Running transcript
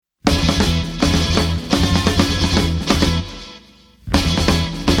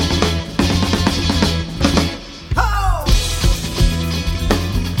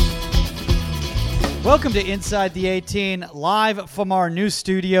Welcome to Inside the 18, live from our new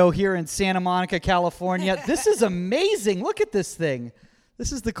studio here in Santa Monica, California. This is amazing. Look at this thing.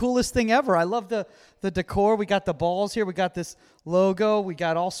 This is the coolest thing ever. I love the decor. We got the balls here. We got this logo. We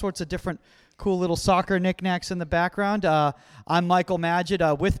got all sorts of different cool little soccer knickknacks in the background. I'm Michael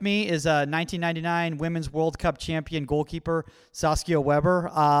Magid. With me is 1999 Women's World Cup champion goalkeeper Saskia Weber.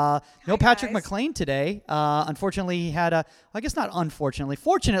 No Patrick McLean today. Unfortunately, he had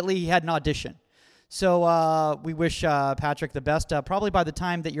fortunately, he had an audition. So we wish Patrick the best. Probably by the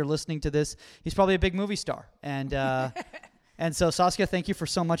time that you're listening to this, he's probably a big movie star. And and so, Saskia, thank you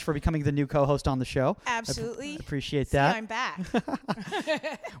so much for becoming the new co-host on the show. Absolutely. I appreciate that. I'm back.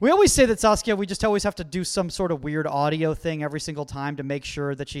 We always say that, Saskia, we just always have to do some sort of weird audio thing every single time to make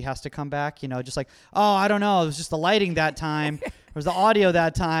sure that she has to come back. You know, just like, oh, I don't know, it was just the lighting that time. It was the audio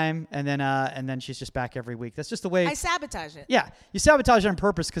that time, and then she's just back every week. That's just the way. I sabotage it. Yeah, you sabotage it on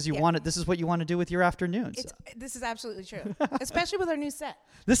purpose because you want it. This is what you want to do with your afternoons. This is absolutely true, especially with our new set.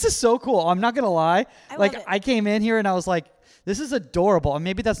 This is so cool. I'm not gonna lie. I love it. I came in here and I was like, this is adorable. And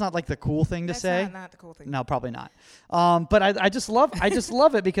maybe that's not like the cool thing to say. That's not the cool thing. No, probably not. But I just love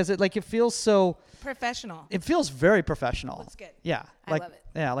it because it feels so professional. It feels very professional. Looks good. Yeah, I love it.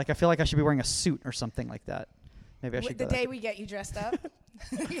 Yeah, I feel like I should be wearing a suit or something like that. Maybe I should The day we get you dressed up.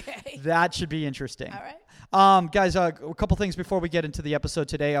 Okay. That should be interesting. All right. Guys, a couple things before we get into the episode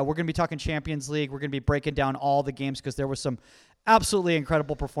today. We're going to be talking Champions League. We're going to be breaking down all the games because there was some absolutely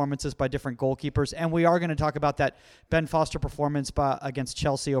incredible performances by different goalkeepers. And we are going to talk about that Ben Foster performance against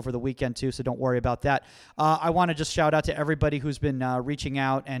Chelsea over the weekend, too, so don't worry about that. I want to just shout out to everybody who's been reaching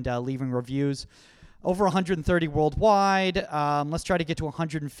out and leaving reviews. Over 130 worldwide. Let's try to get to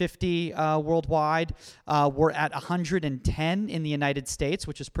 150 worldwide. We're at 110 in the United States,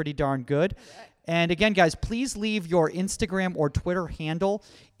 which is pretty darn good. And again, guys, please leave your Instagram or Twitter handle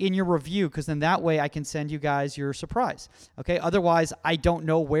in your review because then that way I can send you guys your surprise. Okay? Otherwise, I don't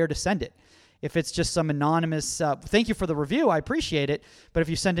know where to send it. If it's just some anonymous, thank you for the review, I appreciate it. But if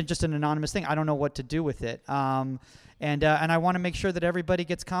you send in just an anonymous thing, I don't know what to do with it. And I want to make sure that everybody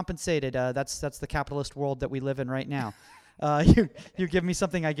gets compensated. That's the capitalist world that we live in right now. You give me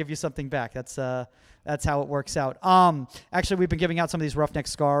something, I give you something back. That's how it works out. Actually, we've been giving out some of these Roughneck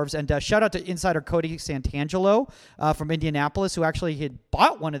scarves, and shout out to insider Cody Santangelo from Indianapolis, who actually had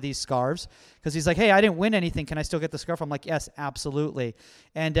bought one of these scarves because he's like, "Hey, I didn't win anything. Can I still get the scarf?" I'm like, "Yes, absolutely."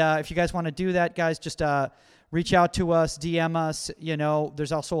 And if you guys want to do that, guys, just reach out to us, DM us. You know,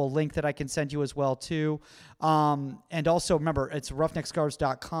 there's also a link that I can send you as well too. And also remember, it's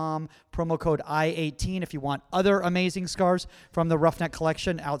roughneckscarves.com, promo code I18 if you want other amazing scarves from the Roughneck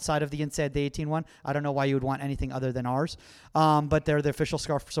collection outside of the Inside the 18 one. I don't know why you would want anything other than ours. But they're the official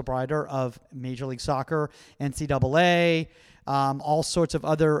scarf provider of Major League Soccer, NCAA, all sorts of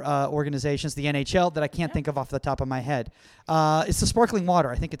other organizations, the NHL that I can't think of off the top of my head. It's the sparkling water.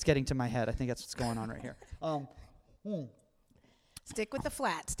 I think it's getting to my head. I think that's what's going on right here. Stick with the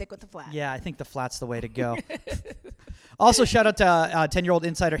flat. Stick with the flat. Yeah, I think the flat's the way to go. Also, shout out to 10-year-old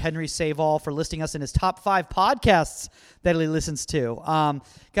insider Henry Savall for listing us in his top 5 podcasts that he listens to.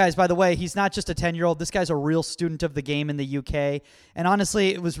 Guys, by the way, he's not just a 10-year-old. This guy's a real student of the game in the UK. And honestly,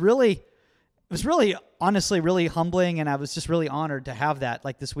 it was really humbling, and I was just really honored to have that,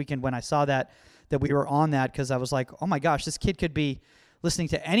 like this weekend when I saw that we were on that, because I was like, oh my gosh, this kid could be listening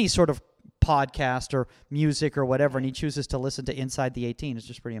to any sort of podcast or music or whatever, and he chooses to listen to Inside the 18. It's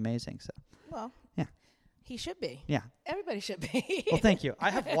just pretty amazing. So, well, yeah. He should be. Yeah. Everybody should be. Well, thank you. I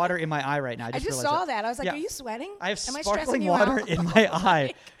have water in my eye right now. I just saw that. I was like, yeah. Are you sweating? I have Am sparkling I water out? in my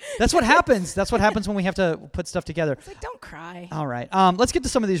eye. That's what happens. That's what happens when we have to put stuff together. It's like, don't cry. All right. Let's get to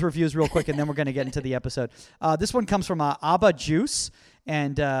some of these reviews real quick, and then we're going to get into the episode. This one comes from Abba Juice,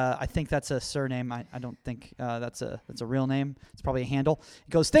 and I think that's a surname. I don't think that's a real name. It's probably a handle.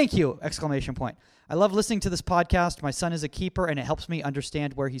 It goes, "Thank you!" ! I love listening to this podcast. My son is a keeper, and it helps me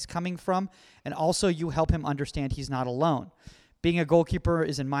understand where he's coming from, and also you help him understand he's not alone. Being a goalkeeper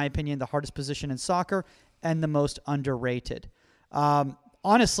is, in my opinion, the hardest position in soccer and the most underrated.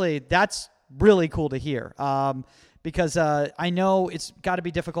 Honestly, that's really cool to hear. Because I know it's got to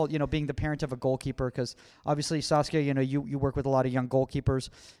be difficult, being the parent of a goalkeeper, because obviously, Saskia, you work with a lot of young goalkeepers.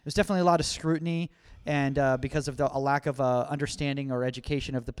 There's definitely a lot of scrutiny, and because of a lack of understanding or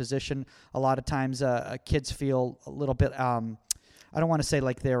education of the position, a lot of times kids feel a little bit, I don't want to say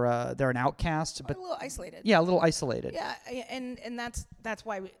like they're an outcast, but a little isolated. Yeah, a little isolated. Yeah, and that's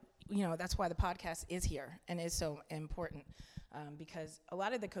why that's why the podcast is here and is so important. because a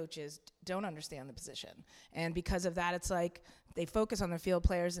lot of the coaches don't understand the position. And because of that, it's like they focus on their field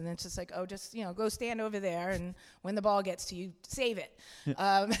players, and it's just like, oh, just, go stand over there, and when the ball gets to you, save it.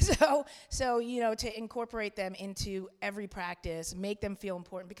 So to incorporate them into every practice, make them feel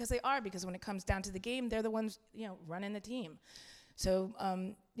important, because they are, because when it comes down to the game, they're the ones, running the team. So,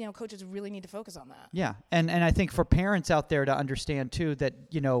 coaches really need to focus on that. Yeah, and I think for parents out there to understand, too, that,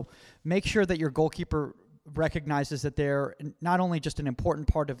 make sure that your goalkeeper recognizes that they're not only just an important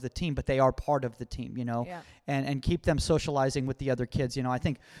part of the team, but they are part of the team, and keep them socializing with the other kids. I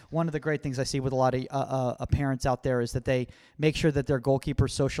think one of the great things I see with a lot of parents out there is that they make sure that their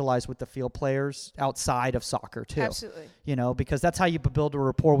goalkeepers socialize with the field players outside of soccer too. Absolutely. Because that's how you build a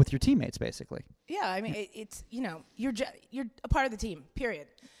rapport with your teammates, basically. Yeah, I mean, it's you're a part of the team. Period.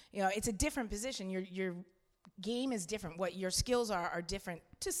 It's a different position. Your game is different. What your skills are different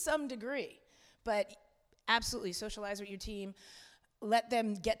to some degree, but absolutely socialize with your team. Let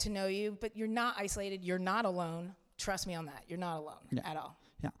them get to know you, but you're not isolated. You're not alone. Trust me on that. You're not alone at all.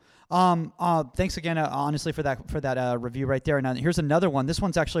 Yeah. Thanks again, honestly, for that review right there. And here's another one. This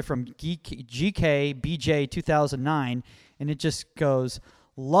one's actually from GK BJ 2009, and it just goes,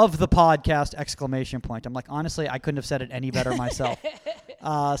 "Love the podcast!" ! I'm like, honestly, I couldn't have said it any better myself.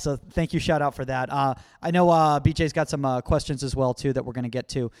 So thank you, shout out for that. I know BJ's got some questions as well too that we're going to get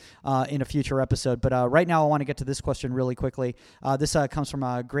to in a future episode. But right now I want to get to this question really quickly. This comes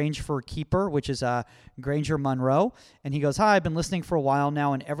from Grange for Keeper, which is Granger Monroe. And he goes, "Hi, I've been listening for a while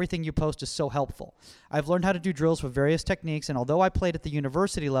now, and everything you post is so helpful. I've learned how to do drills with various techniques, and although I played at the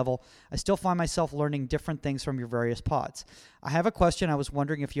university level, I still find myself learning different things from your various pods. I have a question. I was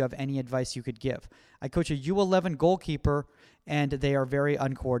wondering if you have any advice you could give. I coach a U11 goalkeeper, and they are very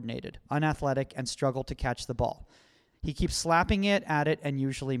uncoordinated, unathletic, and struggle to catch the ball. He keeps slapping it at it and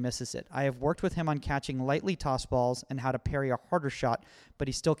usually misses it. I have worked with him on catching lightly tossed balls and how to parry a harder shot, but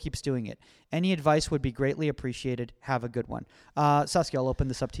he still keeps doing it. Any advice would be greatly appreciated. Have a good one." Saskia, I'll open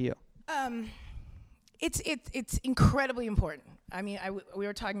this up to you. It's incredibly important. I mean, we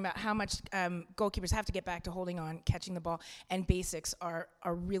were talking about how much goalkeepers have to get back to holding on, catching the ball, and basics are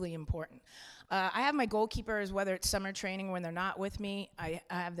really important. I have my goalkeepers, whether it's summer training or when they're not with me, I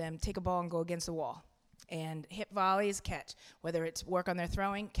have them take a ball and go against the wall and hit volleys, catch. Whether it's work on their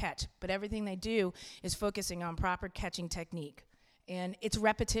throwing, catch. But everything they do is focusing on proper catching technique. And it's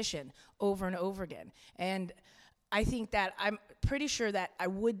repetition over and over again. And I think that I'm pretty sure that I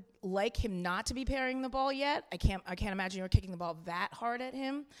would like him not to be parrying the ball yet. I can't imagine you're kicking the ball that hard at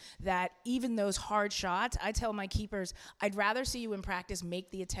him, that even those hard shots, I tell my keepers, I'd rather see you in practice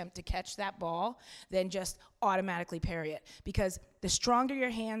make the attempt to catch that ball than just automatically parry it. Because the stronger your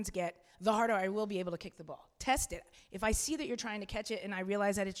hands get, the harder I will be able to kick the ball. Test it. If I see that you're trying to catch it and I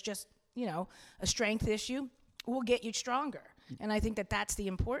realize that it's just, a strength issue, we'll get you stronger. And I think that that's the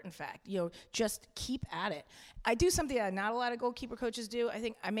important fact. Just keep at it. I do something that not a lot of goalkeeper coaches do. I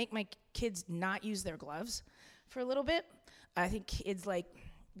think I make my kids not use their gloves for a little bit. I think kids, like,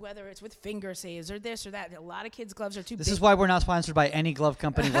 whether it's with finger saves or this or that, a lot of kids' gloves are too big. This is why we're not sponsored by any glove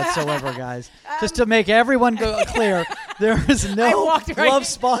company whatsoever, guys. Just to make everyone clear, there is no glove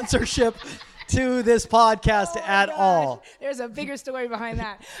sponsorship to this podcast at all. There's a bigger story behind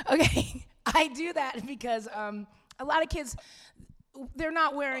that. Okay, I do that because a lot of kids, they're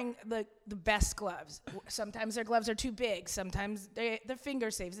not wearing the best gloves. Sometimes their gloves are too big. Sometimes their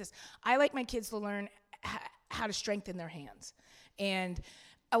finger saves this. I like my kids to learn how to strengthen their hands. And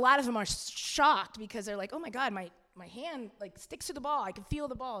a lot of them are shocked because they're like, oh, my God, my hand sticks to the ball. I can feel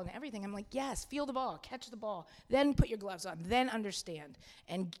the ball and everything. I'm like, yes, feel the ball, catch the ball, then put your gloves on, then understand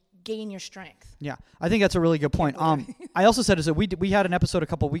and gain your strength. Yeah, I think that's a really good point. I also said is that we had an episode a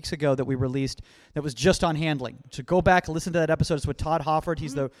couple weeks ago that we released that was just on handling. So go back and listen to that episode. It's with Todd Hofford.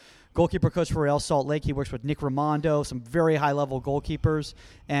 He's the goalkeeper coach for Real Salt Lake. He works with Nick Raimondo, some very high-level goalkeepers.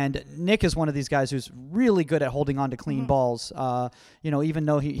 And Nick is one of these guys who's really good at holding on to clean balls. Even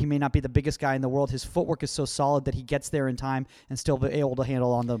though he may not be the biggest guy in the world, his footwork is so solid that he gets there in time and still be able to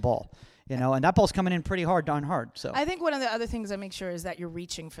handle on the ball. And that ball's coming in pretty hard, darn hard. So I think one of the other things I make sure is that you're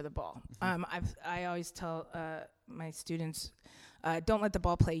reaching for the ball. I always tell my students, don't let the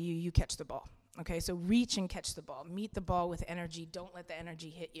ball play you. You catch the ball. Okay, so reach and catch the ball. Meet the ball with energy. Don't let the energy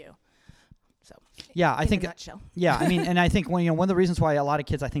hit you. So yeah, I think in a nutshell. Yeah, I mean, and I think one of the reasons why a lot of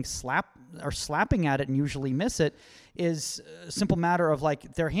kids I think are slapping at it and usually miss it is a simple matter of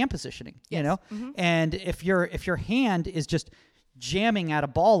their hand positioning. Yes. And if your hand is just jamming at a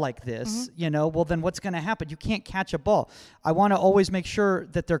ball like this, well, then what's going to happen? You can't catch a ball. I want to always make sure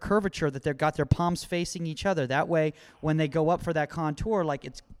that their curvature, that they've got their palms facing each other. That way, when they go up for that contour, like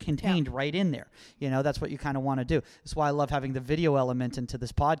it's contained right in there. That's what you kind of want to do. That's why I love having the video element into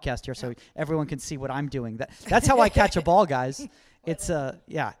this podcast here, so everyone can see what I'm doing. That's how I catch a ball, guys. It's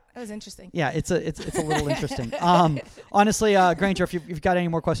yeah. That was interesting. Yeah, it's a little interesting. Honestly, Granger, if you've got any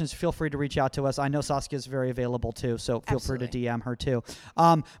more questions, feel free to reach out to us. I know Saskia is very available too, so feel free to DM her too.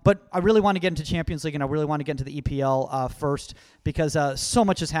 But I really want to get into Champions League, and I really want to get into the EPL first, because so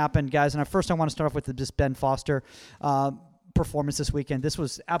much has happened, guys. And first, I want to start off with this Ben Foster performance this weekend. This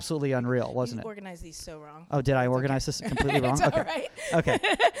was absolutely unreal, wasn't it? You organized these so wrong. Oh, did I organize this completely wrong? It's okay. all right. Okay.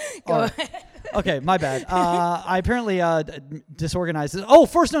 Go All right. Okay, my bad. I apparently disorganized this. Oh,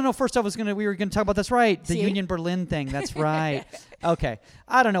 first we were gonna talk about, that's right, the Union Berlin thing. That's right. Okay.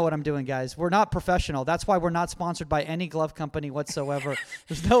 I don't know what I'm doing, guys. We're not professional. That's why we're not sponsored by any glove company whatsoever.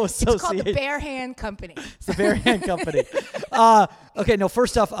 There's no association. It's called the Bare Hand Company. It's the Bare Hand Company. Okay, no,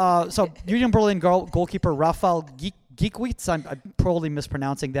 first off, so Union Berlin goalkeeper Rafael Giekewitz, I'm probably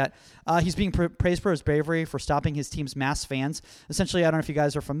mispronouncing that. He's being praised for his bravery for stopping his team's mass fans. Essentially, I don't know if you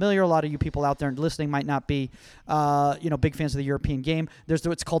guys are familiar. A lot of you people out there listening might not be, big fans of the European game. There's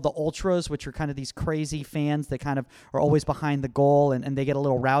what's called the ultras, which are kind of these crazy fans that kind of are always behind the goal, and they get a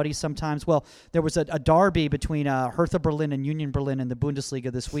little rowdy sometimes. Well, there was a derby between Hertha Berlin and Union Berlin in the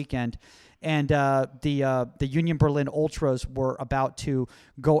Bundesliga this weekend. And the Union Berlin Ultras were about to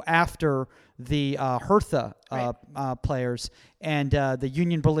go after the Hertha players, and the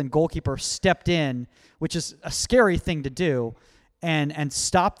Union Berlin goalkeeper stepped in, which is a scary thing to do, and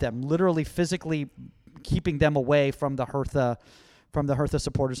stopped them, literally physically keeping them away from the Hertha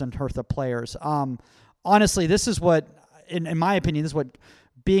supporters and Hertha players. Honestly, this is what, in my opinion, this is what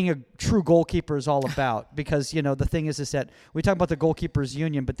being a true goalkeeper is all about, because the thing is that we talk about the goalkeepers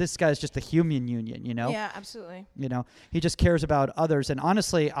union, but this guy's just a human union. Yeah, absolutely. He just cares about others. And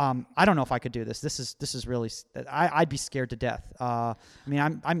honestly, I don't know if I could do this. This is really, I'd be scared to death.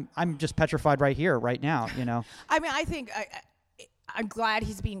 I'm just petrified right here, right now. I mean, I think I'm glad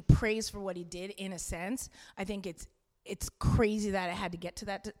he's being praised for what he did, in a sense. I think it's crazy that it had to get to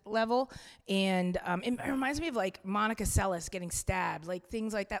that level. And it reminds me of like Monica Seles getting stabbed, like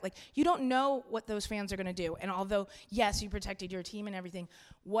things like that. Like, you don't know what those fans are going to do. And although, yes, you protected your team and everything,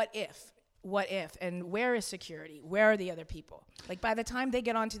 what if? And where is security? Where are the other people? Like, by the time they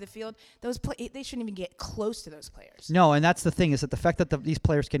get onto the field, they shouldn't even get close to those players. No, and that's the thing, is that the fact that these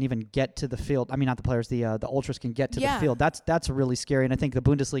players can even get to the field, I mean, not the players, the ultras can get to the field, that's really scary. And I think the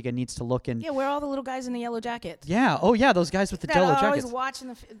Bundesliga needs to look in. Yeah, where are all the little guys in the yellow jackets? Yeah, oh yeah, those guys with the yellow jackets. Always watching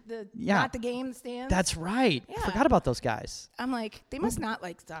not the game, the stands. That's right. Yeah. I forgot about those guys. I'm like, they must not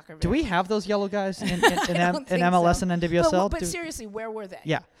like soccer. Do we have those yellow guys in MLS so. and NWSL? But seriously, where were they?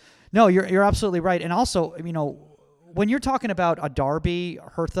 Yeah. No, you're absolutely right. And also, when you're talking about a derby,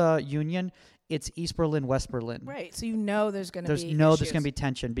 Hertha Union, it's East Berlin, West Berlin. Right. So there's going to be there's going to be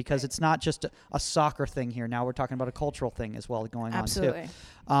tension, because it's not just a soccer thing here. Now we're talking about a cultural thing as well going on too.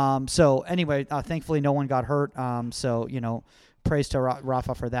 Absolutely. So anyway, thankfully no one got hurt. Praise to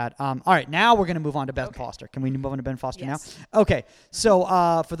Rafa for that. All right, now we're going to move on to Ben Foster. Can we move on to Ben Foster now? Okay, so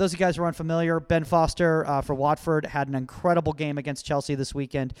for those of you guys who are unfamiliar, Ben Foster for Watford had an incredible game against Chelsea this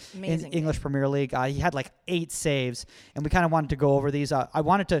weekend in English Premier League. He had like 8 saves, and we kind of wanted to go over these.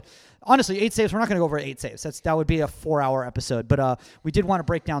 Honestly, 8 saves, we're not going to go over 8 saves. That would be a 4-hour episode, but we did want to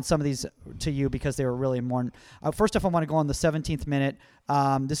break down some of these to you because they were really important. First off, I want to go on the 17th minute.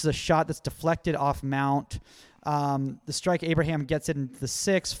 This is a shot that's deflected off Mount. The strike, Abraham gets it into the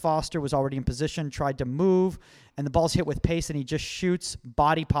 6. Foster was already in position, tried to move, and the ball's hit with pace, and he just shoots,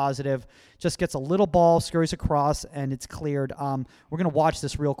 body positive, just gets a little ball, scurries across, and it's cleared. We're going to watch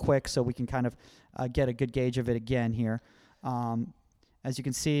this real quick so we can kind of get a good gauge of it again here. As you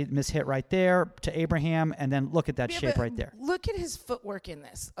can see, mishit right there to Abraham, and then look at that shape right there. Look at his footwork in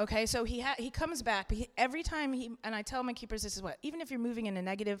this. Okay, so he comes back, but every time and I tell my keepers this is what, even if you're moving in a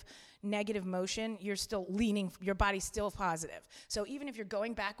negative motion, you're still leaning, your body's still positive. So even if you're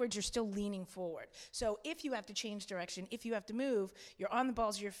going backwards, you're still leaning forward. So if you have to change direction, if you have to move, you're on the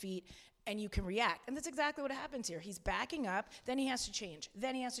balls of your feet, and you can react. And that's exactly what happens here. He's backing up, then he has to change,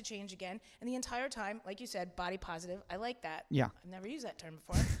 then he has to change again, and the entire time, like you said, body positive. I like that. Yeah. I've never used that term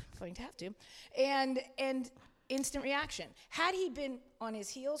before. I'm going to have to. And instant reaction. Had he been on his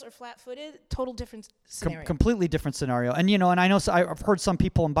heels or flat-footed, total different scenario. Completely different scenario. And, and I know I've heard some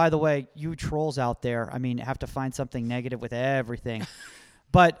people, and by the way, you trolls out there, have to find something negative with everything.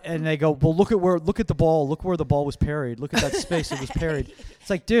 And they go, well, look at the ball. Look where the ball was parried. Look at that space it was parried. It's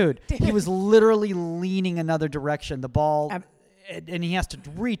like, dude, he was literally leaning another direction. The ball, and he has to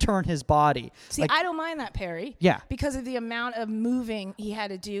return his body. See, I don't mind that, Perry. Yeah. Because of the amount of moving he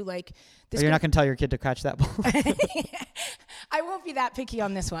had to do. Like, you're not going to tell your kid to catch that ball? I won't be that picky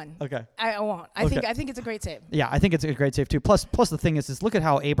on this one. Okay. I won't. I think it's a great save. Yeah, I think it's a great save too. Plus the thing is look at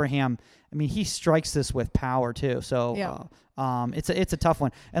how Abraham. I mean, he strikes this with power too. So it's a tough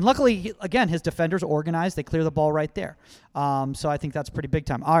one. And luckily, again, his defenders organized. They clear the ball right there. So I think that's pretty big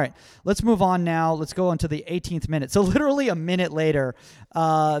time. All right, let's move on now. Let's go on to the 18th minute. So literally a minute later,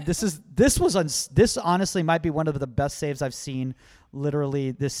 this honestly might be one of the best saves I've seen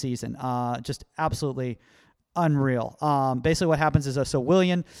literally this season. Just absolutely unreal. Basically what happens is, so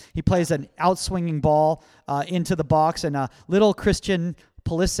Willian, he plays an outswinging ball into the box, and little Christian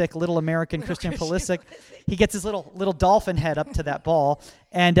Pulisic, little American Christian Pulisic, he gets his little dolphin head up to that ball,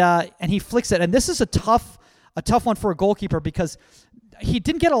 and he flicks it. And this is a tough one for a goalkeeper because he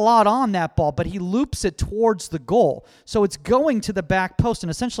didn't get a lot on that ball, but he loops it towards the goal. So it's going to the back post,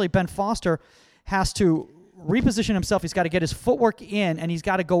 and essentially Ben Foster has to reposition himself. He's got to get his footwork in, and he's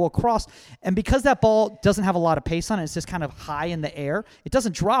got to go across. And because that ball doesn't have a lot of pace on it, it's just kind of high in the air. It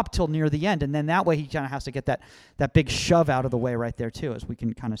doesn't drop till near the end, and then that way he kind of has to get that big shove out of the way right there too, as we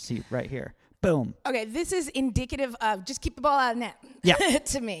can kind of see right here. Boom. Okay, this is indicative of just keep the ball out of net. Yeah.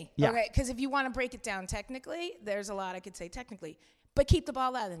 To me. Yeah. Okay, because if you want to break it down technically, there's a lot I could say technically, but keep the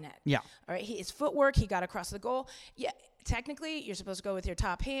ball out of the net. Yeah. All right. His footwork, he got across the goal. Yeah. Technically, you're supposed to go with your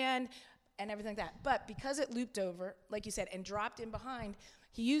top hand and everything like that. But because it looped over, like you said, and dropped in behind,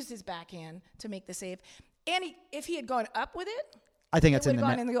 he used his backhand to make the save. And if he had gone up with it, I think it's it in would the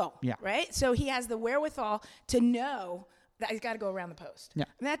have net. gone in the goal. Yeah. Right? So he has the wherewithal to know that he's got to go around the post. Yeah.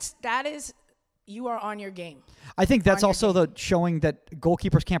 And that is you are on your game. I think that's also the showing that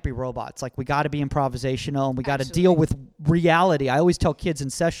goalkeepers can't be robots. Like, we got to be improvisational, and we got to deal with reality. I always tell kids in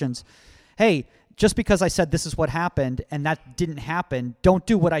sessions, hey, just because I said this is what happened and that didn't happen, don't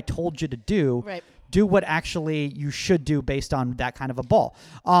do what I told you to do. Right. Do what actually you should do based on that kind of a ball.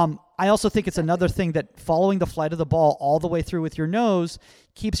 I also think it's another thing that following the flight of the ball all the way through with your nose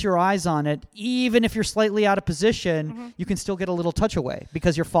keeps your eyes on it. Even if you're slightly out of position, you can still get a little touch away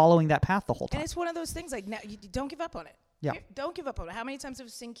because you're following that path the whole time. And it's one of those things like, now, you don't give up on it. Yeah. Don't give up on it. How many times have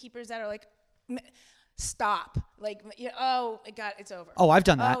we seen keepers that are like, stop, like, oh, it's over. Oh, I've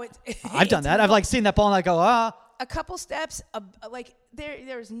done that. I've done that. I've seen that ball and I go, a couple steps, like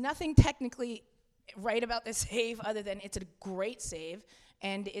there's nothing technically right about this save other than it's a great save,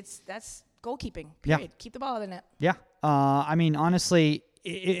 and that's goalkeeping. Period. Yeah. Keep the ball in the net. Yeah. I mean, honestly,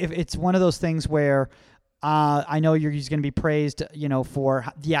 if it's one of those things where I know he's going to be praised, for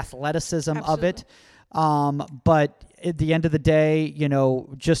the athleticism of it. But at the end of the day,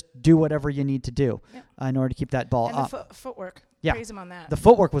 just do whatever you need to do in order to keep that ball up. And the footwork. Yeah. Praise him on that. The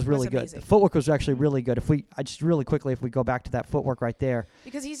footwork was really good. Amazing. The footwork was actually really good. If we go back to that footwork right there.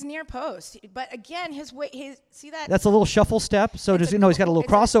 Because he's near post. But again, see that? That's a little shuffle step. So he's got a little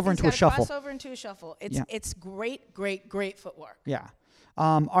crossover into a shuffle. Crossover into a shuffle. It's great footwork. Yeah.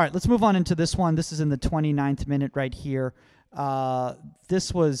 All right, let's move on into this one. This is in the 29th minute right here.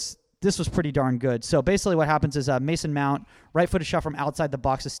 This was pretty darn good. So basically what happens is Mason Mount, right-footed shot from outside the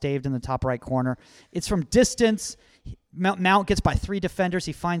box, is staved in the top right corner. It's from distance. Mount gets by 3 defenders.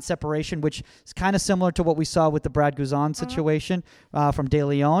 He finds separation, which is kind of similar to what we saw with the Brad Guzan situation from De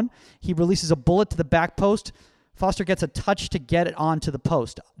Leon. He releases a bullet to the back post. Foster gets a touch to get it onto the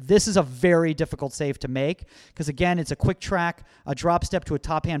post. This is a very difficult save to make because, again, it's a quick track, a drop step to a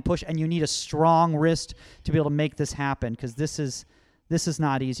top-hand push, and you need a strong wrist to be able to make this happen because this is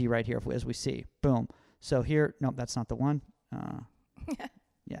not easy right here, as we see. Boom. So here, no, that's not the one.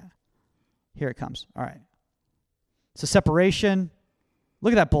 Yeah. Here it comes. All right. So separation.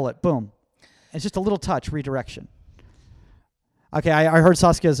 Look at that bullet. Boom. It's just a little touch, redirection. Okay, I heard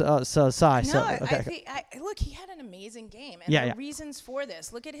Saskia's sigh. Look, he had an amazing game, and the reasons for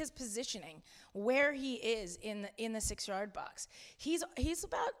this. Look at his positioning, where he is in the 6-yard box. He's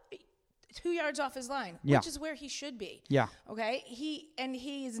about 2 yards off his line, which is where he should be. Yeah. Okay.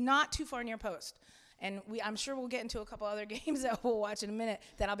 He's not too far near post, and I'm sure we'll get into a couple other games that we'll watch in a minute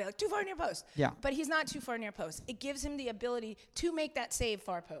that I'll be like too far near post. Yeah. But he's not too far near post. It gives him the ability to make that save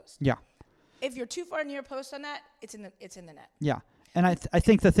far post. Yeah. If you're too far near post on that, it's in the net. Yeah. And I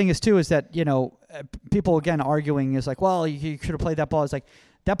think the thing is too is that people again arguing is like, well, you should have played that ball. It's like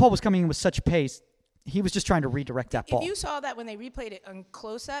that ball was coming in with such pace. He was just trying to redirect that ball. If you saw that when they replayed it on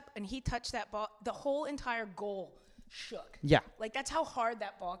close-up and he touched that ball, the whole entire goal shook. Yeah. Like, that's how hard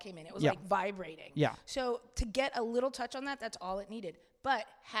that ball came in. It was, like, vibrating. Yeah. So to get a little touch on that, that's all it needed. But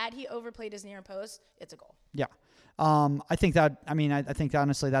had he overplayed his near post, it's a goal. Yeah. I think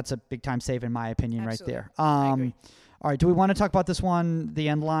honestly, that's a big-time save in my opinion. Absolutely. Right there. I agree. All right, do we want to talk about this one, the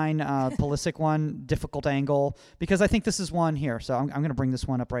end line, Pulisic one, difficult angle? Because I think this is one here. So I'm going to bring this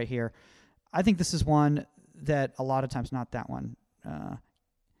one up right here. I think this is one that a lot of times, not that one,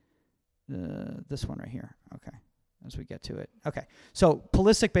 this one right here. Okay, as we get to it. Okay, so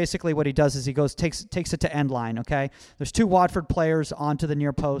Pulisic, basically what he does is he takes it to end line, okay? There's 2 Watford players onto the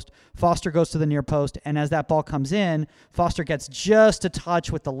near post. Foster goes to the near post, and as that ball comes in, Foster gets just a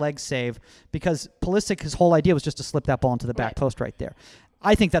touch with the leg save because Pulisic, his whole idea was just to slip that ball into the back post right there.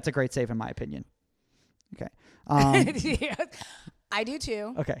 I think that's a great save in my opinion. Okay. Yeah, I do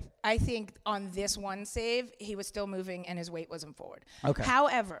too. Okay. I think on this one save, he was still moving and his weight wasn't forward. Okay.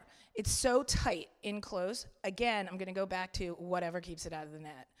 However, it's so tight in close. Again, I'm going to go back to whatever keeps it out of the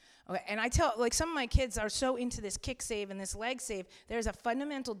net. Okay. And I tell, like, some of my kids are so into this kick save and this leg save. There's a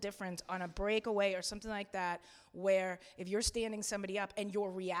fundamental difference on a breakaway or something like that where if you're standing somebody up and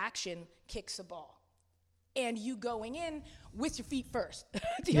your reaction kicks a ball, and you going in with your feet first.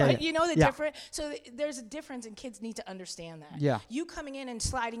 You know the difference? So there's a difference, and kids need to understand that. Yeah. You coming in and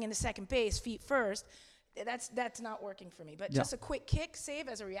sliding into second base, feet first, that's not working for me. But just a quick kick save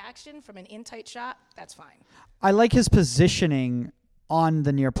as a reaction from an in-tight shot, that's fine. I like his positioning on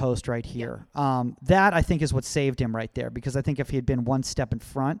the near post right here. That, I think, is what saved him right there, because I think if he had been one step in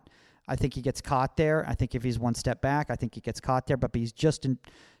front, I think he gets caught there. I think if he's one step back, I think he gets caught there. But he's just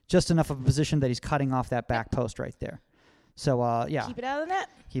enough of a position that he's cutting off that back post right there. So, yeah. Keep it out of the net.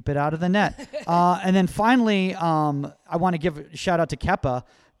 Keep it out of the net. And then finally, I want to give a shout out to Kepa,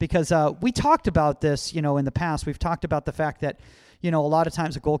 because we talked about this, in the past. We've talked about the fact that, a lot of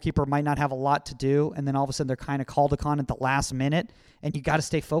times a goalkeeper might not have a lot to do, and then all of a sudden they're kind of called upon at the last minute, and you got to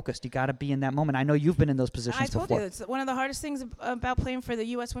stay focused. You got to be in that moment. I know you've been in those positions before. I told you, it's one of the hardest things about playing for the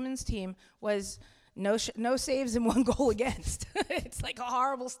U.S. women's team was no saves and 1 goal against. It's like a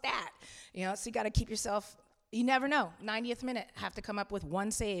horrible stat, so you got to keep yourself. You never know. 90th minute, have to come up with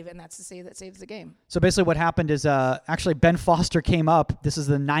 1 save, and that's the save that saves the game. So basically what happened is actually Ben Foster came up. This is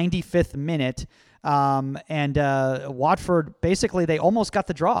the 95th minute, and Watford, basically, they almost got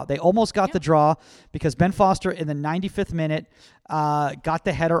the draw. They almost got the draw because Ben Foster in the 95th minute got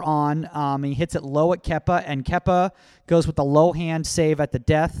the header on. He hits it low at Kepa, and Kepa goes with the low hand save at the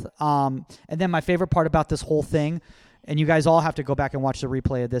death. And then my favorite part about this whole thing, and you guys all have to go back and watch the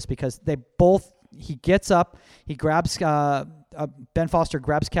replay of this, because he gets up, he grabs, Ben Foster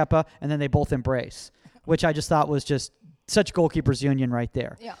grabs Kepa, and then they both embrace, which I just thought was just such goalkeepers union right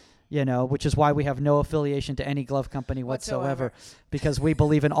there. Yeah. Which is why we have no affiliation to any glove company whatsoever. Because we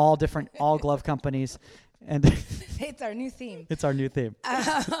believe in all glove companies. And it's our new theme. It's our new theme.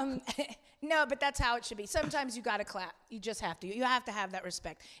 No, but that's how it should be. Sometimes you got to clap. You just have to. You have to have that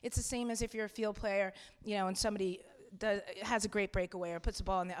respect. It's the same as if you're a field player, and somebody has a great breakaway or puts the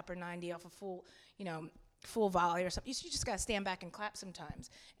ball in the upper 90 off a full volley or something. You just got to stand back and clap sometimes.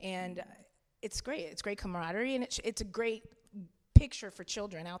 And it's great. It's great camaraderie, and it's a great picture for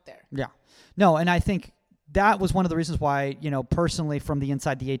children out there. Yeah. No, and I think that was one of the reasons why, personally from the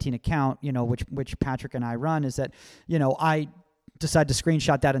Inside the 18 account, which Patrick and I run, is that, I decided to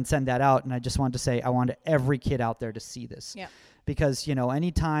screenshot that and send that out. And I just wanted to say I wanted every kid out there to see this. Yeah. Because,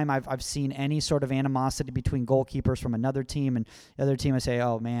 anytime I've seen any sort of animosity between goalkeepers from another team and the other team, I say,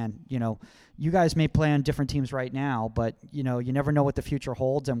 oh, man, you guys may play on different teams right now, but, you never know what the future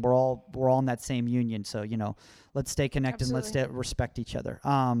holds, and we're all in that same union. So, let's stay connected. Absolutely. And let's respect each other.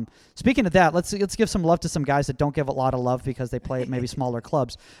 Speaking of that, let's give some love to some guys that don't give a lot of love because they play at maybe smaller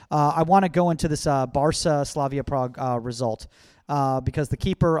clubs. I want to go into this Barca Slavia Prague result because the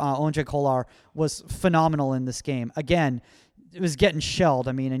keeper, Ondřej Kolar, was phenomenal in this game. Again, it was getting shelled.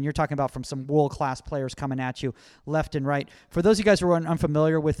 I mean, and you're talking about from some world-class players coming at you left and right. For those of you guys who are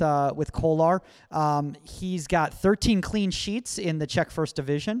unfamiliar with Kolar, he's got 13 clean sheets in the Czech First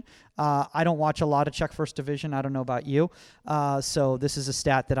Division. I don't watch a lot of Czech First Division. I don't know about you. So this is a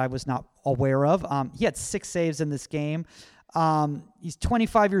stat that I was not aware of. He had 6 saves in this game. He's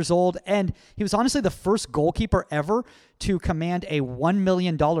 25 years old, and he was honestly the first goalkeeper ever to command a $1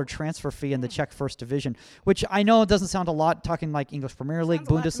 million transfer fee in the Czech First Division, which I know doesn't sound a lot, talking like English Premier League,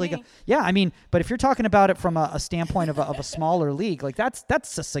 Bundesliga. Yeah, I mean, but if you're talking about it from a standpoint of a smaller league, like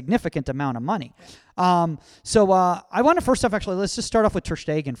that's a significant amount of money. So I want to first off, actually, let's just start off with Ter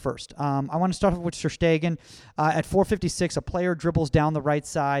Stegen first. I want to start off with Ter Stegen. At 4:56, a player dribbles down the right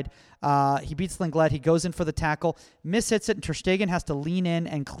side. He beats Lenglet. He goes in for the tackle, mishits it, and Ter Stegen has to lean in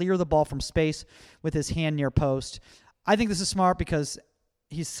and clear the ball from space with his hand near post. I think this is smart because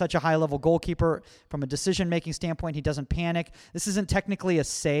he's such a high-level goalkeeper. From a decision-making standpoint, he doesn't panic. This isn't technically a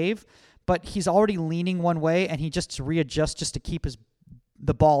save, but he's already leaning one way, and he just readjusts just to keep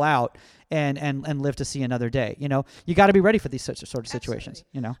the ball out and live to see another day. You know, you got to be ready for these sort of situations. Absolutely.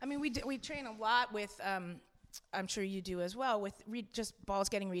 You know, I mean, we train a lot with. I'm sure you do as well with just balls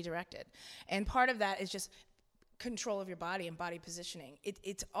getting redirected, and part of that is just control of your body and body positioning.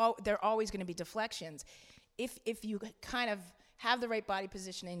 There are always going to be deflections. If you kind of have the right body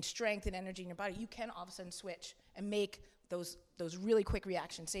positioning, strength and energy in your body, you can all of a sudden switch and make those really quick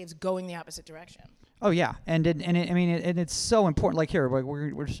reaction saves going the opposite direction. Oh yeah, and it's so important. Like here, I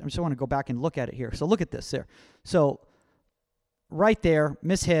just want to go back and look at it here. So look at this there. So right there,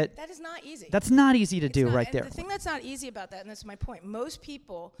 mishit. That is not easy. That's not easy to do right and there. The thing that's not easy about that, and this is my point, most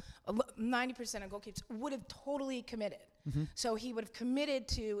people, 90% of goalkeepers would have totally committed. Mm-hmm. So he would have committed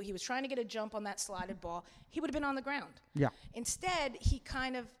to, he was trying to get a jump on that slotted ball. He would have been on the ground. Yeah. Instead, he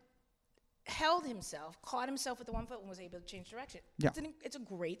kind of held himself, caught himself with the one foot, and was able to change direction. Yeah. It's a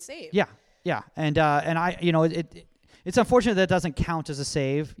great save. Yeah, yeah, and I, you know, it's unfortunate that it doesn't count as a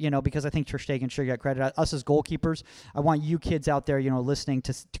save, you know, because I think Ter Stegen should get credit. Us as goalkeepers, I want you kids out there, you know, listening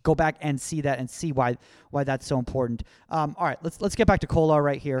to go back and see that and see why that's so important. All right, let's get back to Kolar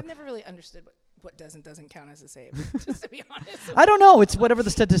right here. I've never really understood what doesn't count as a save, just to be honest. I don't know. It's whatever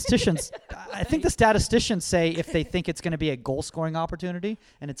the statisticians. I think the statisticians say if they think it's going to be a goal scoring opportunity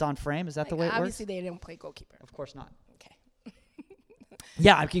and it's on frame. Is that the way it works? Obviously, they don't play goalkeeper. Of course not. Okay.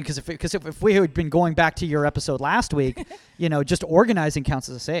 Yeah, because if we had been going back to your episode last week, you know, just organizing counts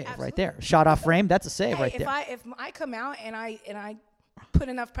as a save. Absolutely. Right there. Shot off frame, that's a save right there. If I come out and I put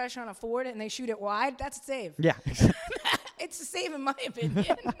enough pressure on a forward and they shoot it wide, that's a save. Yeah. It's a save in my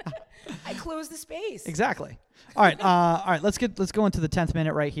opinion. I close the space. Exactly. All right. Let's go into the 10th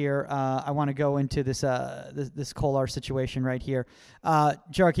minute right here. I want to go into this Kolar situation right here.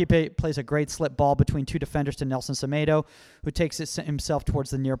 Gerard Kiepe plays a great slip ball between two defenders to Nelson Semedo, who takes it himself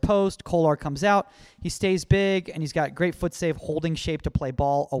towards the near post. Kolar comes out. He stays big, and he's got great foot save, holding shape to play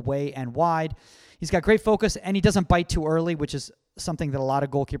ball away and wide. He's got great focus, and he doesn't bite too early, which is something that a lot of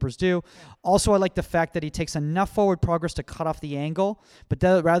goalkeepers do. Also, I like the fact that he takes enough forward progress to cut off the angle, but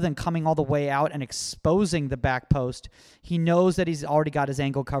rather than coming all the way out and exposing the back post, he knows that he's already got his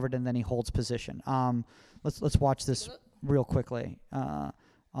angle covered, and then he holds position. Let's watch this real quickly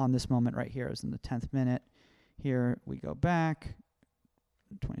on this moment right here. Is in the 10th minute. Here we go back.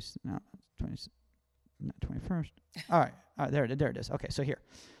 21st. All right, there it is. Okay, so here.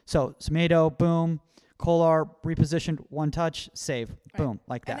 So Semedo, boom. Kolar repositioned, one touch, save, boom,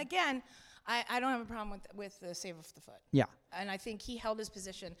 like that. And again, I don't have a problem with the save off the foot. Yeah. And I think he held his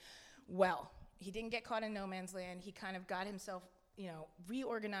position well. He didn't get caught in no man's land. He kind of got himself, you know,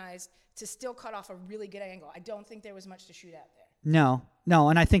 reorganized to still cut off a really good angle. I don't think there was much to shoot at there. No,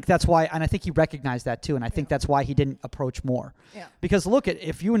 and I think that's why, and I think he recognized that too, and I think that's why he didn't approach more. Yeah. Because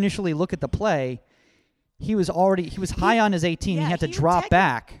if you initially look at the play, he was high on his 18. Yeah, he had to drop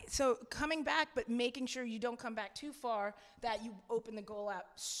back. So coming back, but making sure you don't come back too far, that you open the goal out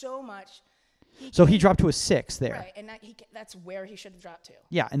so much. He dropped to a 6 there. Right, and that's where he should have dropped to.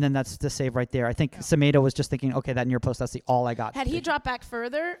 Yeah, and then that's the save right there. I think Semedo was just thinking, okay, that near post, that's all I got. Had he dropped back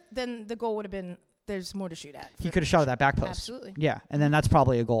further, then the goal would have been, there's more to shoot at. He could have shot at that back post. Absolutely. Yeah, and then that's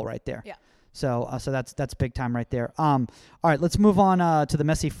probably a goal right there. Yeah. So that's big time right there. All right, let's move on to the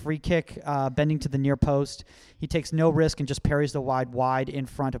Messi free kick, bending to the near post. He takes no risk and just parries the wide in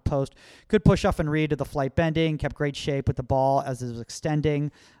front of post. Good push off and read to the flight bending. Kept great shape with the ball as it was extending.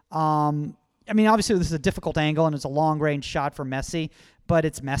 I mean, obviously this is a difficult angle and it's a long range shot for Messi, but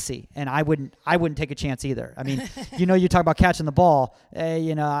it's Messi, and I wouldn't take a chance either. I mean, you know, you talk about catching the ball.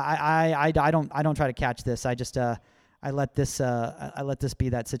 You know, I don't try to catch this. I just I let this be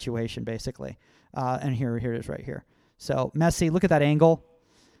that situation basically. And here it is right here. So Messi, look at that angle.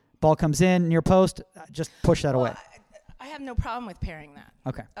 Ball comes in near post. Just push that away. I have no problem with pairing that.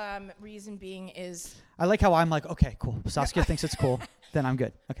 Okay. Reason being is I like how I'm like, okay, cool. Saskia thinks it's cool. Then I'm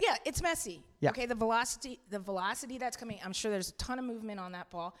good. Okay. Yeah, it's Messi. Yeah. Okay, the velocity that's coming, I'm sure there's a ton of movement on that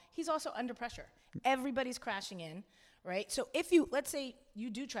ball. He's also under pressure. Everybody's crashing in, right? So let's say you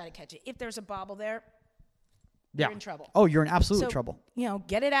do try to catch it. If there's a bobble there, you're in trouble. Oh, you're in absolute trouble. You know,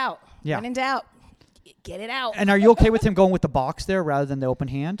 get it out. Yeah. When in doubt, get it out. And are you okay with him going with the box there rather than the open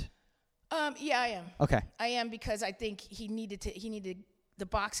hand? Yeah, I am. Okay. I am, because I think he needed the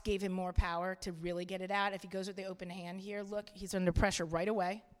box gave him more power to really get it out. If he goes with the open hand here, look, he's under pressure right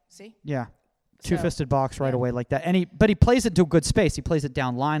away. See? Yeah. Two-fisted box right away like that. But he plays it to a good space. He plays it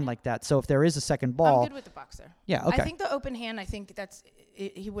down line like that. So if there is a second ball. I'm good with the box there. Yeah, okay. I think the open hand,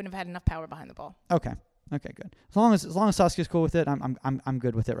 he wouldn't have had enough power behind the ball. Okay. Okay, good. As long as Saskia's cool with it, I'm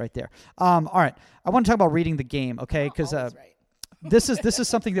good with it right there. All right. I want to talk about reading the game, okay? Because this is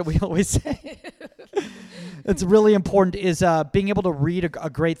something that we always say. it's really important is being able to read a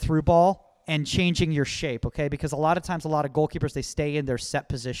great through ball and changing your shape, okay? Because a lot of times, a lot of goalkeepers, they stay in their set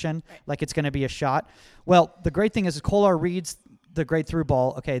position, like it's going to be a shot. Well, the great thing is Kolar reads the great through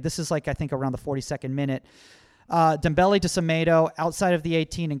ball. Okay, this is like, I think, around the 42nd minute. Dembele to Semedo outside of the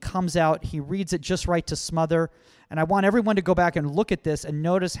 18 and comes out. He reads it just right to smother. And I want everyone to go back and look at this and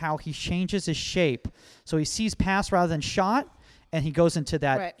notice how he changes his shape. So he sees pass rather than shot, and he goes into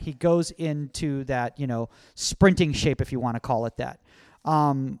that. Right. He goes into that, sprinting shape, if you want to call it that.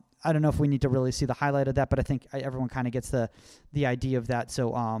 I don't know if we need to really see the highlight of that, but I think everyone kind of gets the idea of that. So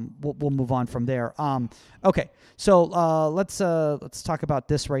we'll move on from there. Okay, so let's talk about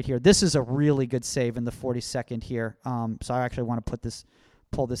this right here. This is a really good save in the 42nd here. So I actually want to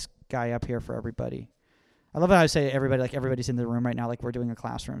pull this guy up here for everybody. I love how I say everybody, like everybody's in the room right now, like we're doing a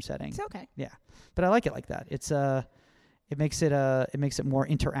classroom setting. It's okay. Yeah, but I like it like that. It makes it more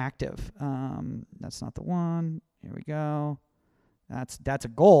interactive. That's not the one. Here we go. That's a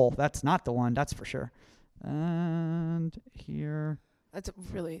goal. That's not the one. That's for sure. And here. That's a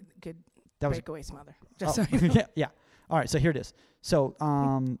really good that was breakaway smother. Just so you know. Yeah. All right. So here it is. So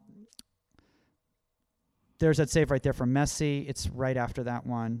there's that save right there from Messi. It's right after that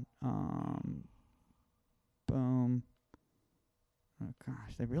one. Boom. Oh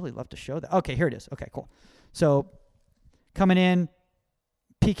gosh, they really love to show that. Okay, here it is. Okay, cool. So coming in,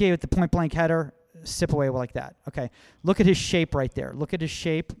 PK with the point blank header. Sip away like that. Okay. Look at his shape right there. Look at his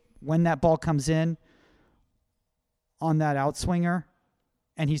shape when that ball comes in on that outswinger,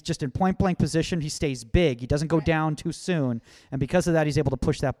 and he's just in point blank position. He stays big. He doesn't go down too soon, and because of that, he's able to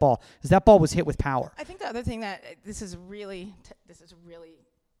push that ball. Because that ball was hit with power. I think the other thing that this is really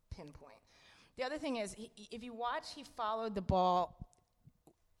pinpoint. The other thing is, if you watch, he followed the ball.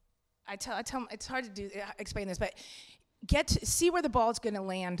 I tell him it's hard to explain this, but see where the ball is going to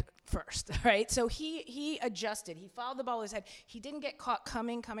land first, right? So he adjusted. He followed the ball with his head. He didn't get caught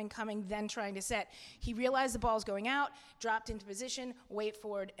coming, then trying to set. He realized the ball was going out, dropped into position, weight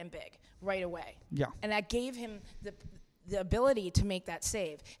forward, and big right away. Yeah. And that gave him the ability to make that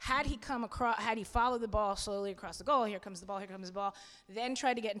save. Had he followed the ball slowly across the goal, here comes the ball, then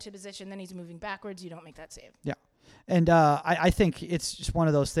tried to get into position, then he's moving backwards, you don't make that save. Yeah. And I think it's just one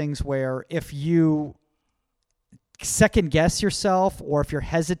of those things where if you second guess yourself, or if you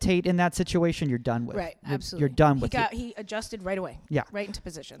hesitate in that situation, you're done with. Right, absolutely. You're done with it. He adjusted right away. Yeah, right into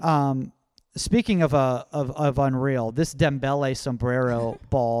position. Speaking of unreal, this Dembele sombrero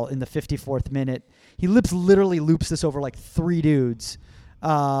ball in the 54th minute, he literally loops this over like three dudes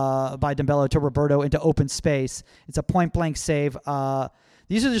by Dembele to Roberto into open space. It's a point blank save.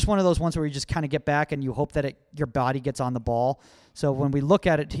 These are just one of those ones where you just kind of get back and you hope that your body gets on the ball. So when we look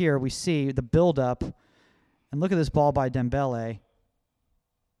at it here, we see the build up. And look at this ball by Dembele.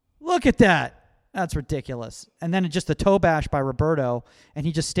 Look at that. That's ridiculous. And then just the toe bash by Roberto, and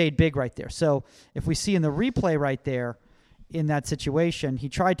he just stayed big right there. So if we see in the replay right there, in that situation, he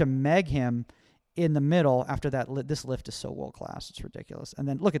tried to meg him in the middle after that. This lift is so world class. It's ridiculous. And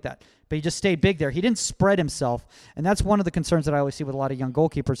then look at that. But he just stayed big there. He didn't spread himself. And that's one of the concerns that I always see with a lot of young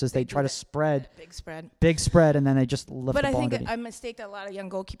goalkeepers is they try to spread. Big spread, and then they just lift the ball. But I think a mistake that a lot of young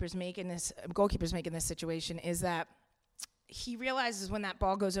goalkeepers make in this situation is that he realizes when that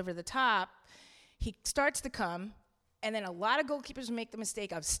ball goes over the top, he starts to come, and then a lot of goalkeepers make the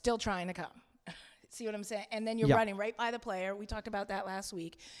mistake of still trying to come. See what I'm saying? And then you're running right by the player. We talked about that last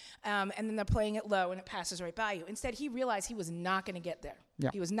week. And then they're playing it low, and it passes right by you. Instead, he realized he was not going to get there. Yeah.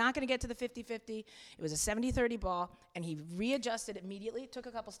 He was not going to get to the 50-50. It was a 70-30 ball, and he readjusted immediately, took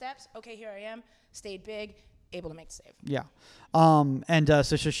a couple steps. Okay, here I am. Stayed big. Able to make the save. Yeah.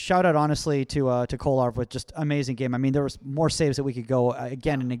 So just shout out honestly to Kolar with just amazing game. I mean, there was more saves that we could go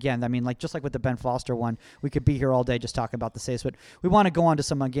again and again. I mean, just like with the Ben Foster one, we could be here all day just talking about the saves, but we want to go on to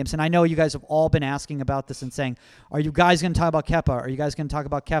some games. And I know you guys have all been asking about this and saying, are you guys going to talk about Kepa? Are you guys going to talk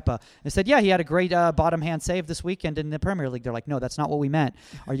about Kepa? I said, yeah, he had a great bottom hand save this weekend in the Premier League. They're like, no, that's not what we meant.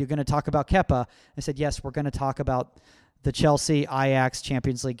 Are you going to talk about Kepa? I said, yes, we're going to talk about the Chelsea-Ajax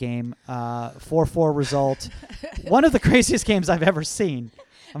Champions League game, 4-4 result. One of the craziest games I've ever seen.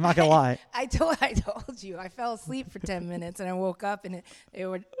 I'm not going to lie. I told you. I fell asleep for 10 minutes, and I woke up, and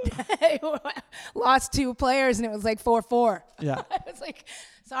it lost 2 players, and it was like 4-4. Yeah. I was like,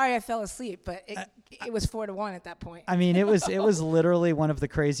 sorry I fell asleep, but it was 4-1 at that point. I mean, it was literally one of the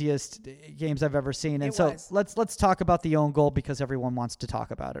craziest games I've ever seen. And let's talk about the own goal because everyone wants to talk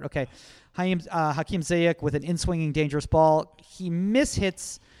about it. Okay. Hakim Ziyech with an in-swinging dangerous ball. He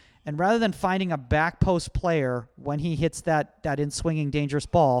mishits, and rather than finding a back post player when he hits that in-swinging dangerous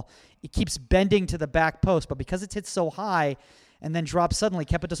ball, it keeps bending to the back post. But because it's hit so high and then drops suddenly.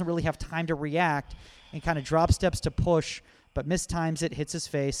 Kepa doesn't really have time to react and kind of drop steps to push, but mistimes it, hits his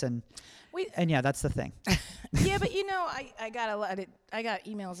face, and yeah, that's the thing. Yeah, but I got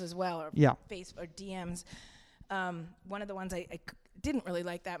emails as well, or or DMs. One of the ones I didn't really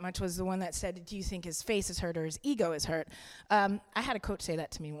like that much was the one that said, "Do you think his face is hurt or his ego is hurt?" I had a coach say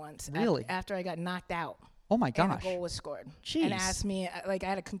that to me once. Really? After I got knocked out. Oh my gosh! And a goal was scored. Jeez. And asked me, like, I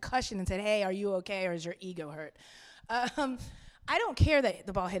had a concussion, and said, "Hey, are you okay, or is your ego hurt?" I don't care that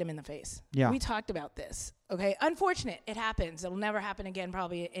the ball hit him in the face. Yeah. We talked about this. Okay. Unfortunate. It happens. It'll never happen again,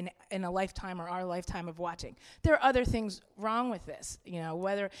 probably in a lifetime or our lifetime of watching. There are other things wrong with this.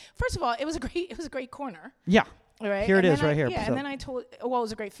 First of all, it was a great corner. Yeah. Right. Here it is, right here. Yeah. And then I told, it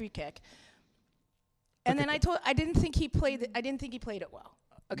was a great free kick. And then I didn't think he played it well.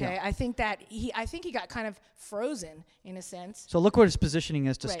 Okay, yeah. I think he got kind of frozen in a sense. So look what his positioning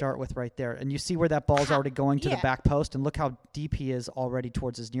is to start with right there. And you see where that ball's already going to the back post, and look how deep he is already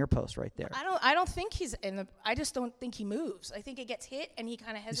towards his near post right there. I don't think he's I just don't think he moves. I think it gets hit and he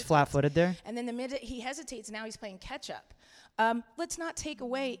kind of hesitates. He's flat-footed there? And then the minute he hesitates, now he's playing catch-up. Let's not take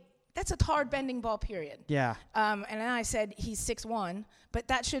away, that's a hard bending ball, period. Yeah. And then I said he's 6'1", but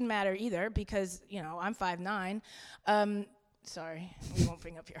that shouldn't matter either because, I'm 5'9". Sorry, we won't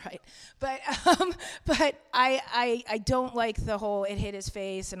bring up your height, but I don't like the whole it hit his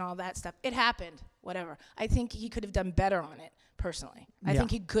face and all that stuff. It happened, whatever. I think he could have done better on it personally. I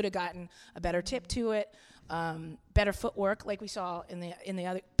think he could have gotten a better tip to it, better footwork, like we saw in the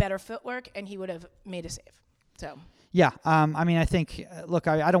other better footwork, and he would have made a save. So. Yeah, I think. Look,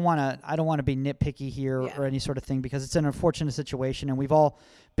 I don't want to be nitpicky here or any sort of thing because it's an unfortunate situation, and we've all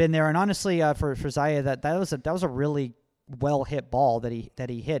been there. And honestly, for Zaya, that was a really well hit ball that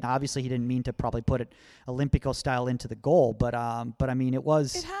he hit. Now, obviously, he didn't mean to probably put it Olympico style into the goal, but I mean, it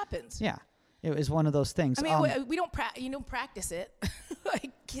was. It happens. Yeah, it was one of those things. I mean, we don't practice it,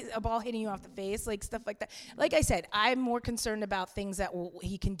 like a ball hitting you off the face, like stuff like that. Like I said, I'm more concerned about things that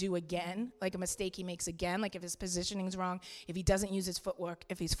he can do again, like a mistake he makes again, like if his positioning's wrong, if he doesn't use his footwork,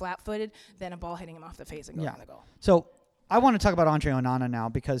 if he's flat-footed, then a ball hitting him off the face and going on the goal. So I want to talk about Andre Onana now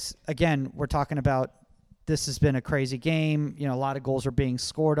because again, we're talking about. This has been a crazy game. A lot of goals are being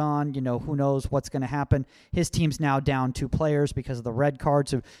scored on. Who knows what's going to happen. His team's now down 2 players because of the red card.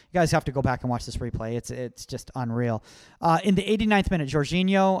 So you guys have to go back and watch this replay. It's just unreal. In the 89th minute,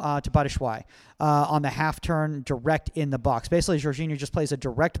 Jorginho to Batshuayi on the half turn direct in the box. Basically, Jorginho just plays a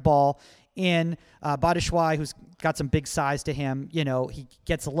direct ball in. Batshuayi, who's got some big size to him, he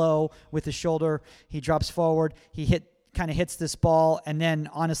gets low with his shoulder. He drops forward. He kind of hits this ball, and then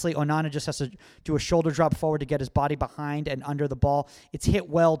honestly Onana just has to do a shoulder drop forward to get his body behind and under the ball. It's hit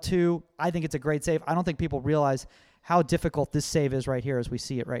well too. I think it's a great save. I don't think people realize how difficult this save is right here as we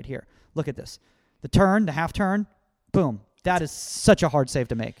see it right here. Look at this. The half turn, boom. That is such a hard save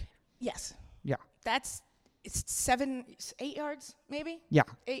to make. Yes. Yeah. It's 8 yards, maybe? Yeah.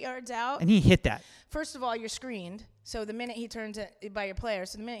 8 yards out. And he hit that. First of all, you're screened. So the minute he turns it by your player,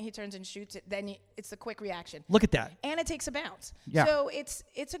 so the minute he turns and shoots it, then it's the quick reaction. Look at that. And it takes a bounce. Yeah. So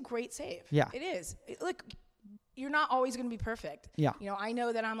it's a great save. Yeah. It is. Look, you're not always going to be perfect. Yeah. I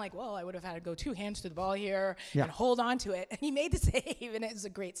know that I'm like, well, I would have had to go 2 hands to the ball here and hold on to it. And he made the save, and it was a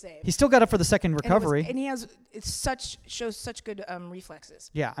great save. He still got up for the second recovery. And he shows such good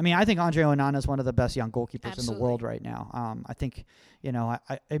reflexes. Yeah. I think Andre Onana is one of the best young goalkeepers Absolutely. in the world right now. I think,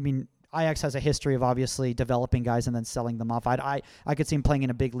 I mean, Ajax has a history of obviously developing guys and then selling them off. I could see him playing in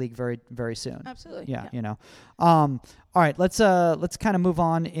a big league very, very soon. Absolutely. Yeah. All right, let's kind of move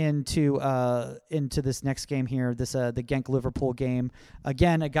on into this next game here. The Genk Liverpool game.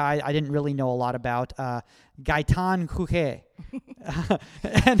 Again, a guy I didn't really know a lot about. Gaëtan Couché.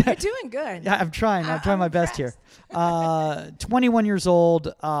 You're doing good. Yeah, I'm trying my best here. 21 years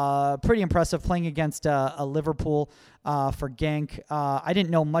old, pretty impressive, playing against a Liverpool for Genk. I didn't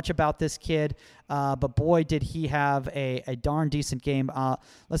know much about this kid, but boy, did he have a darn decent game.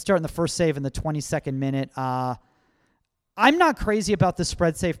 Let's start in the first save in the 22nd minute. I'm not crazy about the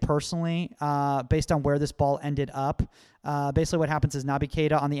spread save personally, based on where this ball ended up. Basically what happens is Naby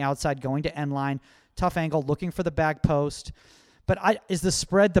Keita on the outside going to end line, tough angle, looking for the back post. But is the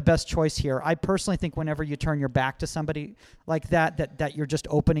spread the best choice here? I personally think whenever you turn your back to somebody like that you're just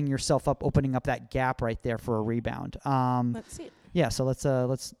opening yourself up, opening up that gap right there for a rebound. Let's see it. Yeah, so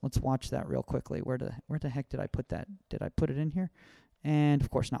let's watch that real quickly. Where the heck did I put that? Did I put it in here? And of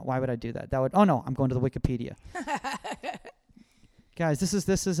course not. Why would I do that? Oh no, I'm going to the Wikipedia. Guys, this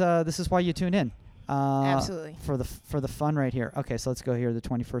is why you tune in. Absolutely. For the fun right here. Okay, so let's go here. The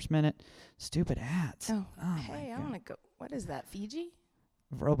 21st minute. Stupid ads. Oh hey, I want to go. What is that? Fiji?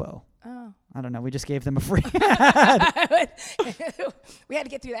 Vrobo. Oh. I don't know. We just gave them a free. We had to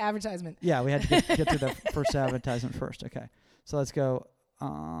get through the advertisement. Yeah, we had to get through the first advertisement first. Okay. So let's go.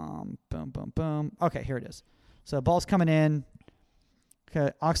 Boom, boom, boom. Okay, here it is. So ball's coming in.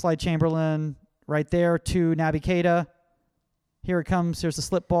 Okay, Oxlade-Chamberlain right there to Naby Keita. Here it comes. Here's the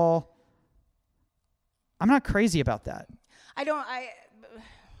slip ball. I'm not crazy about that.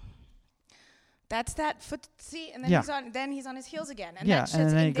 That's that foot. See, and then he's on his heels again. And yeah, and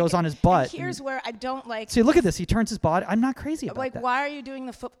then he goes on his butt. And here's where I don't like. See, look at this. He turns his body. I'm not crazy about that. Like, why are you doing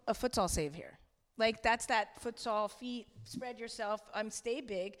a futsal save here? Like, that's that futsal feet, spread yourself, stay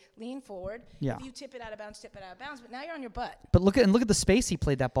big, lean forward. Yeah. If you tip it out of bounds, tip it out of bounds. But now you're on your butt. But look at the space he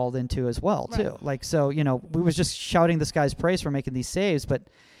played that ball into as well, too. Like, so, we was just shouting this guy's praise for making these saves, but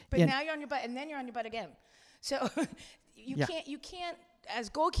now you're on your butt, and then you're on your butt again. So you can't,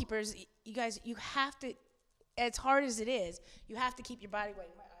 as goalkeepers, you guys, you have to, as hard as it is, you have to keep your body weight.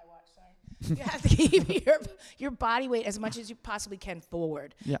 You have to keep your body weight as much as you possibly can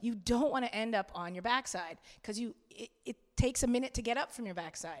forward. Yeah. You don't want to end up on your backside because it takes a minute to get up from your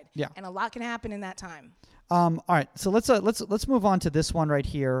backside. Yeah. And a lot can happen in that time. All right, so let's move on to this one right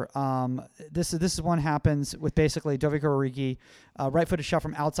here. This one happens with basically Doviko Origi, right-footed shot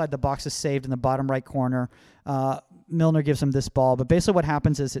from outside the box is saved in the bottom right corner. Milner gives him this ball, but basically what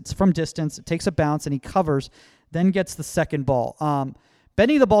happens is it's from distance, it takes a bounce, and he covers, then gets the second ball.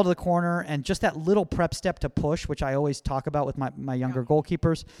 Bending the ball to the corner and just that little prep step to push, which I always talk about with my younger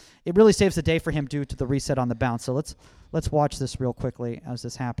goalkeepers, it really saves the day for him due to the reset on the bounce. So let's watch this real quickly as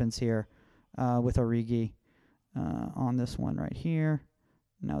this happens here with Origi on this one right here.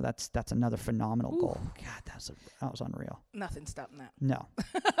 No, that's another phenomenal goal. God, that was unreal. Nothing stopping that. No,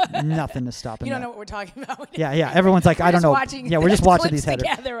 nothing to stop. You don't know what we're talking about. Yeah. Everyone's like, I don't know. Yeah, we're just watching these headers.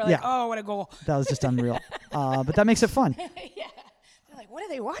 Together. We're like, oh, what a goal. That was just unreal. But that makes it fun. Yeah. What are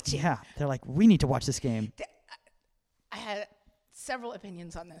they watching? Yeah, they're like, we need to watch this game. I had several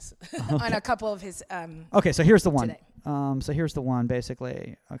opinions on this, on a couple of his. Okay, so here's the one. Today. So here's the one,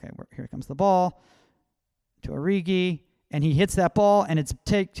 basically. Okay, here comes the ball to Origi, and he hits that ball, and it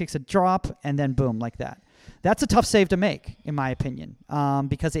takes a drop, and then boom, like that. That's a tough save to make, in my opinion,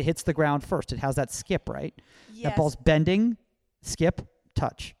 because it hits the ground first. It has that skip, right? Yes. That ball's bending, skip,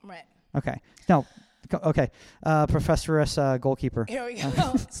 touch. Right. Okay. No. Okay, Professoress goalkeeper. Here we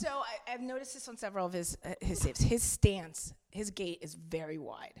go. So I've noticed this on several of his saves. His stance, his gait is very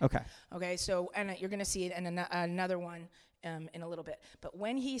wide. Okay. So and you're going to see it in another one in a little bit. But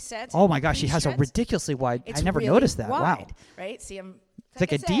when he sets, oh my gosh, he has a ridiculously wide. I never really noticed that. Wide, wow. Right? See, It's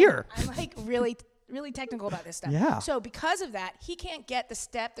like a deer. I'm like really technical about this stuff. Yeah. So because of that, he can't get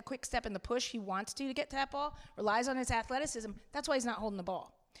the quick step and the push he wants to get to that ball. Relies on his athleticism. That's why he's not holding the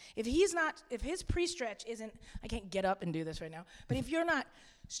ball. If his pre-stretch isn't, I can't get up and do this right now, but if you're not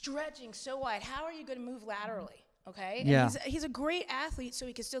stretching so wide, how are you going to move laterally? Okay? Yeah. And he's a great athlete, so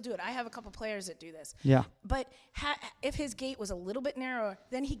he can still do it. I have a couple players that do this. Yeah. But if his gait was a little bit narrower,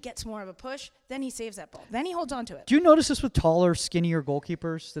 then he gets more of a push, then he saves that ball. Then he holds on to it. Do you notice this with taller, skinnier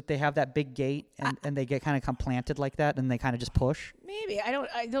goalkeepers, that they have that big gait and they get kind of planted like that and they kind of just push? Maybe.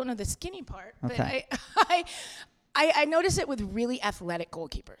 I don't know the skinny part, Okay. but I notice it with really athletic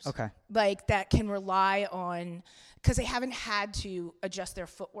goalkeepers. Okay. Like that can rely on, because they haven't had to adjust their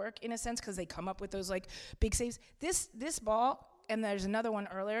footwork in a sense because they come up with those like big saves. This ball, and there's another one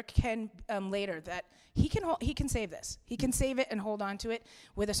earlier, later that he can save this. He can save it and hold on to it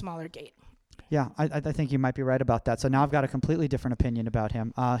with a smaller gait. Yeah, I think you might be right about that. So now I've got a completely different opinion about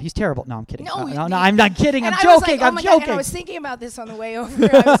him. He's terrible. No, I'm kidding. No, I'm not kidding. I'm joking. Like, I'm joking. God, and I was thinking about this on the way over.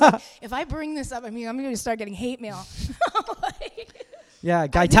 I was like, if I bring this up, I'm going to start getting hate mail. Yeah,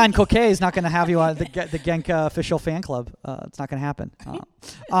 Gaetan Koke is not going to have you on the Genk official fan club. It's not going to happen.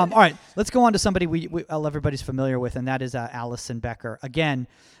 All right, let's go on to somebody everybody's familiar with, and that is Alisson Becker. Again,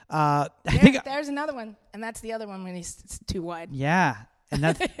 there's another one, and that's the other one when he's too wide. Yeah.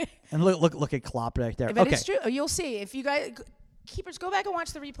 And look at Klopp right there. But it's true. You'll see if you guys keepers go back and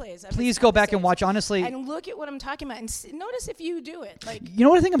watch the replays. Please go back and watch. Honestly, and look at what I'm talking about and notice if you do it. Like, you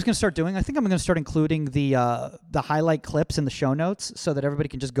know what I think I'm going to start doing? I think I'm going to start including the highlight clips in the show notes so that everybody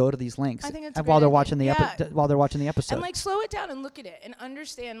can just go to these links. I think it's while they're watching the episode. And like slow it down and look at it and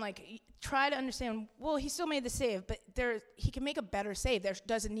understand. Like try to understand. Well, he still made the save, but he can make a better save. There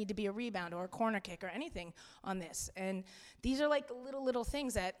doesn't need to be a rebound or a corner kick or anything on this. And these are like the little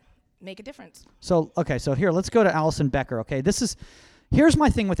things that make a difference. So here, let's go to Alisson Becker. Okay, here's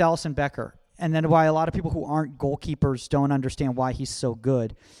my thing with Alisson Becker, and then why a lot of people who aren't goalkeepers don't understand why he's so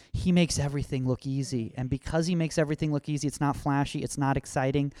good. He makes everything look easy, and because he makes everything look easy, it's not flashy, it's not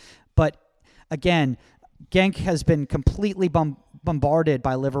exciting. But again, Genk has been completely bombarded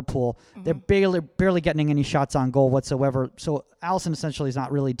by Liverpool. They're barely getting any shots on goal whatsoever. So Alisson essentially is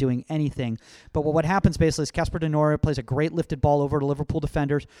not really doing anything. But what happens basically is Casper De Norre plays a great lifted ball over to Liverpool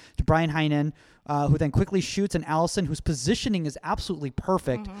defenders, to Brian Heinen, who then quickly shoots, and Alisson, whose positioning is absolutely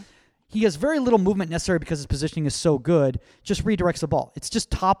perfect. He has very little movement necessary because his positioning is so good, just redirects the ball. It's just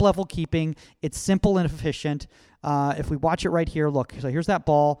top-level keeping. It's simple and efficient. If we watch it right here, look. So here's that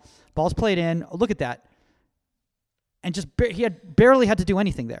ball. Ball's played in. Oh, look at that. And just he had barely had to do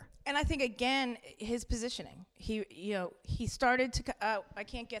anything there. And I think, again, his positioning. He started to, I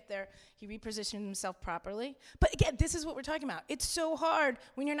can't get there. He repositioned himself properly. But again, this is what we're talking about. It's so hard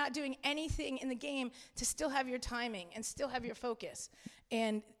when you're not doing anything in the game to still have your timing and still have your focus.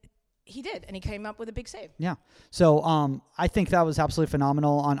 And he did, and he came up with a big save. Yeah. So I think that was absolutely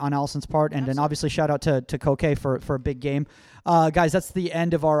phenomenal on Alisson's part, and then obviously shout out to Koke for a big game. Guys, that's the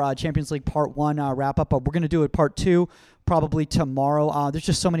end of our Champions League Part 1 wrap-up, but we're going to do it Part 2 probably tomorrow. There's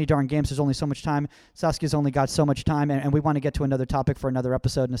just so many darn games. There's only so much time. Saskia's only got so much time, and we want to get to another topic for another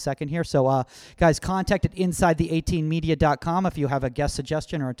episode in a second here. So, guys, contact at InsideThe18Media.com if you have a guest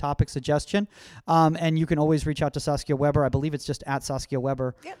suggestion or a topic suggestion. And you can always reach out to Saskia Weber. I believe it's just at Saskia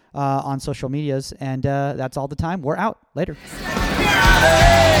Weber on social medias. And that's all the time. We're out. Later.